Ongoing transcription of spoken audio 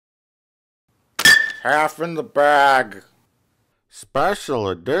Half in the bag. Special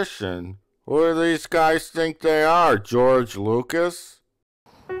edition? Who do these guys think they are, George Lucas?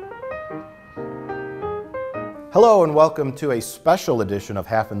 Hello and welcome to a special edition of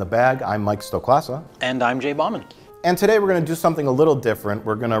Half in the Bag. I'm Mike Stoklasa. And I'm Jay Bauman. And today we're going to do something a little different.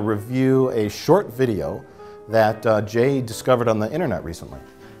 We're going to review a short video that Jay discovered on the internet recently.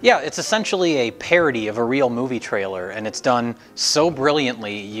 Yeah, it's essentially a parody of a real movie trailer, and it's done so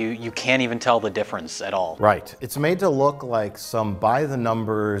brilliantly you can't even tell the difference at all. Right. It's made to look like some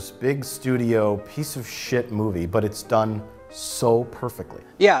by-the-numbers, big studio, piece of shit movie, but it's done so perfectly.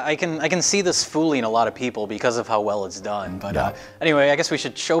 Yeah, I can see this fooling a lot of people because of how well it's done. But anyway, I guess we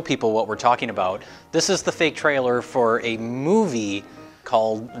should show people what we're talking about. This is the fake trailer for a movie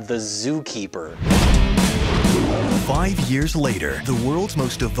called The Zookeeper. 5 years later, the world's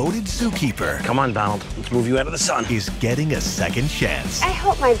most devoted zookeeper, come on, Donald, let's move you out of the sun, is getting a second chance. I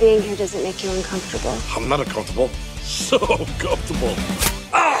hope my being here doesn't make you uncomfortable. I'm not uncomfortable. So uncomfortable.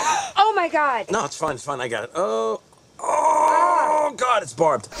 Oh! Oh my God! No, it's fine, I got it. Oh, God, it's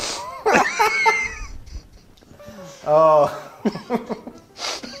barbed. Oh.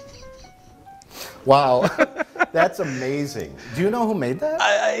 Wow. That's amazing. Do you know who made that?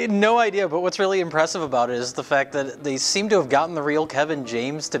 I had no idea, but what's really impressive about it is the fact that they seem to have gotten the real Kevin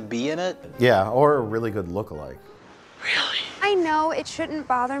James to be in it. Yeah, or a really good lookalike. Really? I know it shouldn't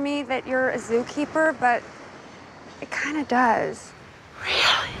bother me that you're a zookeeper, but it kind of does.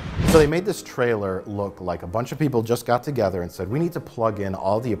 Really? So they made this trailer look like a bunch of people just got together and said, we need to plug in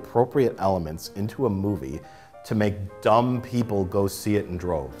all the appropriate elements into a movie to make dumb people go see it in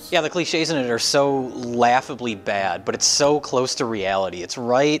droves. Yeah, the cliches in it are so laughably bad, but it's so close to reality. It's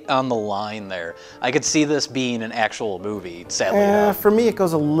right on the line there. I could see this being an actual movie, sadly enough. For me, it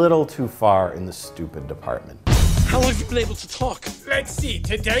goes a little too far in the stupid department. How long have you been able to talk? Let's see,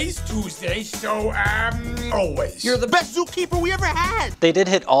 today's Tuesday, so, always. You're the best zookeeper we ever had! They did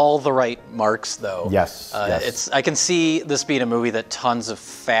hit all the right marks, though. Yes, yes. I can see this being a movie that tons of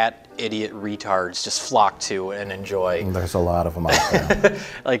fat, idiot retards just flock to and enjoy. There's a lot of them out there.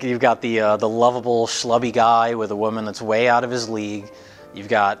 Like, you've got the lovable, schlubby guy with a woman that's way out of his league. You've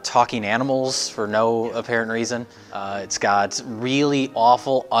got talking animals for no apparent reason. It's got really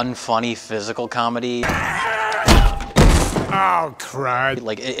awful, unfunny physical comedy. Oh, crud.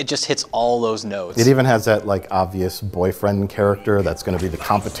 Like, it just hits all those notes. It even has that, like, obvious boyfriend character that's going to be the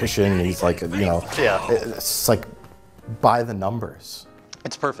competition. And he's like, you know, Yeah. It's like by the numbers.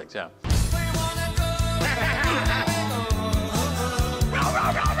 It's perfect, yeah.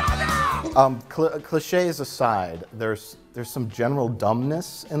 Cliches aside, there's some general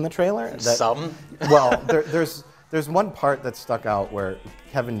dumbness in the trailer. Some? Well, there's one part that stuck out where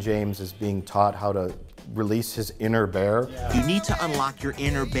Kevin James is being taught how to release his inner bear. You need to unlock your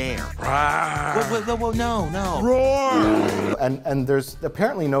inner bear. Whoa, no. Roar! And there's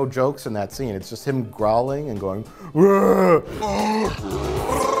apparently no jokes in that scene. It's just him growling and going, "Roar!"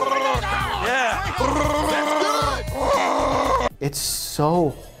 It's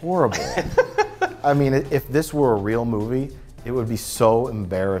so horrible. I mean, if this were a real movie, it would be so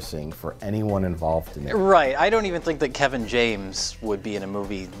embarrassing for anyone involved in it. Right. I don't even think that Kevin James would be in a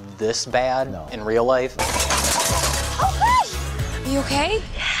movie this bad in real life. Oh, gosh! You okay?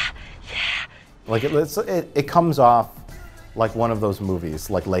 Like, it comes off like one of those movies,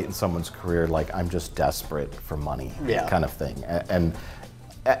 like late in someone's career, like I'm just desperate for money kind of thing. And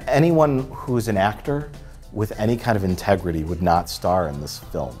anyone who's an actor with any kind of integrity would not star in this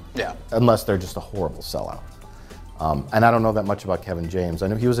film. Yeah. Unless they're just a horrible sellout. And I don't know that much about Kevin James. I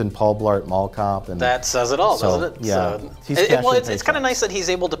know he was in Paul Blart Mall Cop. And that says it all, doesn't it? Yeah. So, it's kind of nice that he's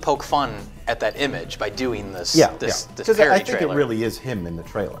able to poke fun at that image by doing this, this Because parody I think trailer. it really is him in the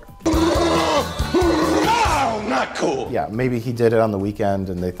trailer. Oh, not cool. Yeah, maybe he did it on the weekend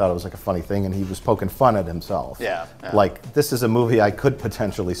and they thought it was like a funny thing and he was poking fun at himself. Yeah. Like, this is a movie I could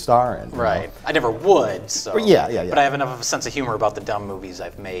potentially star in. Right. know? I never would, so. Yeah. But I have enough of a sense of humor about the dumb movies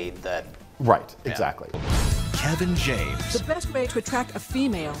I've made that. Right, exactly. Kevin James. The best way to attract a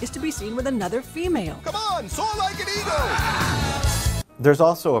female is to be seen with another female. Come on, soar like an eagle! There's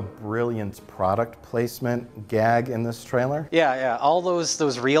also a brilliant product placement gag in this trailer. Yeah. All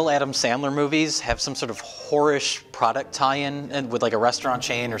those real Adam Sandler movies have some sort of whorish product tie-in and with like a restaurant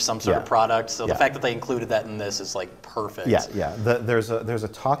chain or some sort of product. So the fact that they included that in this is like perfect. Yeah. There's a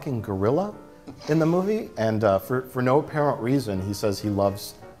talking gorilla in the movie, and for no apparent reason, he says he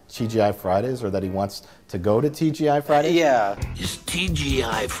loves TGI Fridays, or that he wants to go to TGI Fridays. Yeah. Is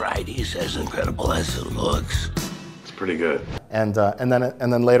TGI Fridays as incredible as it looks? It's pretty good. And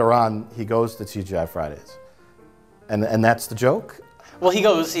then later on, he goes to TGI Fridays, and that's the joke. Well, he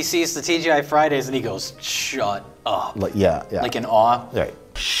sees the TGI Fridays and he goes, shut up. Like, yeah. Like in awe. Right.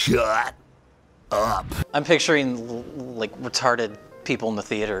 Shut up. I'm picturing like retarded people in the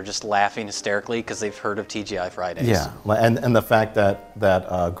theater just laughing hysterically because they've heard of TGI Fridays. Yeah, and the fact that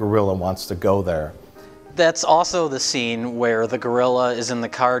gorilla wants to go there. That's also the scene where the gorilla is in the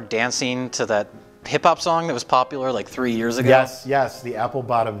car dancing to that hip-hop song that was popular like 3 years ago. Yes, the apple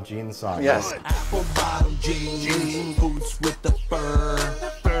bottom jeans song. Yes. Apple bottom jeans, boots with the fur.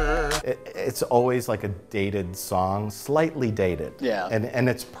 It's always like a dated song, slightly dated. Yeah. And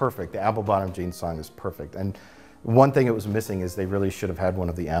it's perfect. The apple bottom jeans song is perfect. And one thing it was missing is they really should have had one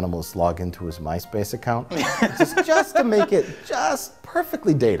of the animals log into his MySpace account, just to make it just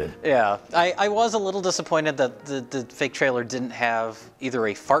perfectly dated. Yeah, I was a little disappointed that the fake trailer didn't have either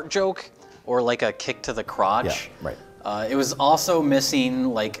a fart joke or like a kick to the crotch. Yeah, right. It was also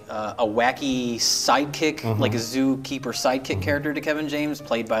missing like a wacky sidekick, like a zookeeper sidekick character to Kevin James,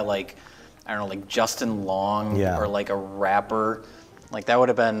 played by like, I don't know, like Justin Long or like a rapper. Like that would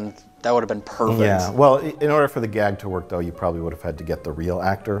have been perfect. Yeah. Well, in order for the gag to work, though, you probably would have had to get the real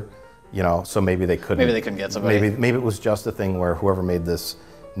actor. You know, so maybe they couldn't. Maybe they couldn't get somebody. Maybe it was just a thing where whoever made this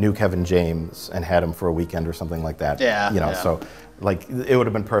knew Kevin James and had him for a weekend or something like that. Yeah. You know, so like it would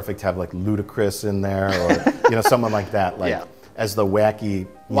have been perfect to have like Ludacris in there or someone like that, like as the wacky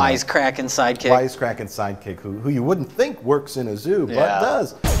wisecracking sidekick. Wisecracking sidekick who you wouldn't think works in a zoo, but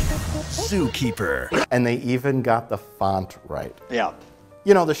does. Zookeeper. And they even got the font right. Yeah.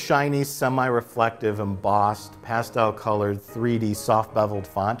 You know, the shiny, semi-reflective, embossed, pastel-colored, 3D, soft-beveled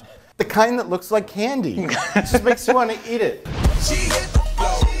font. The kind that looks like candy. It just makes you want to eat it.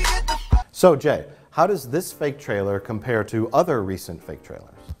 So, Jay, how does this fake trailer compare to other recent fake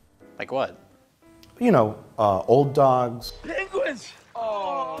trailers? Like what? You know, Old Dogs. Penguins!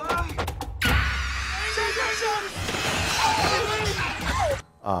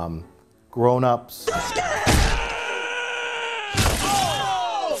 Grown-Ups.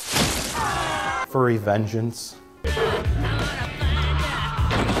 Furry Vengeance.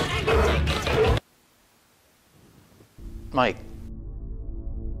 Mike,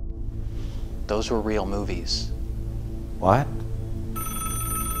 those were real movies. What?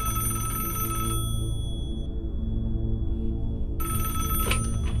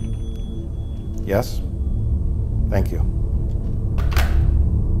 Yes? Thank you.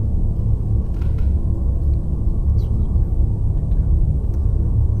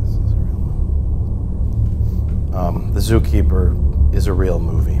 The Zookeeper is a real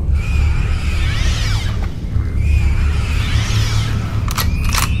movie.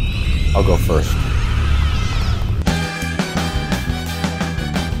 I'll go first.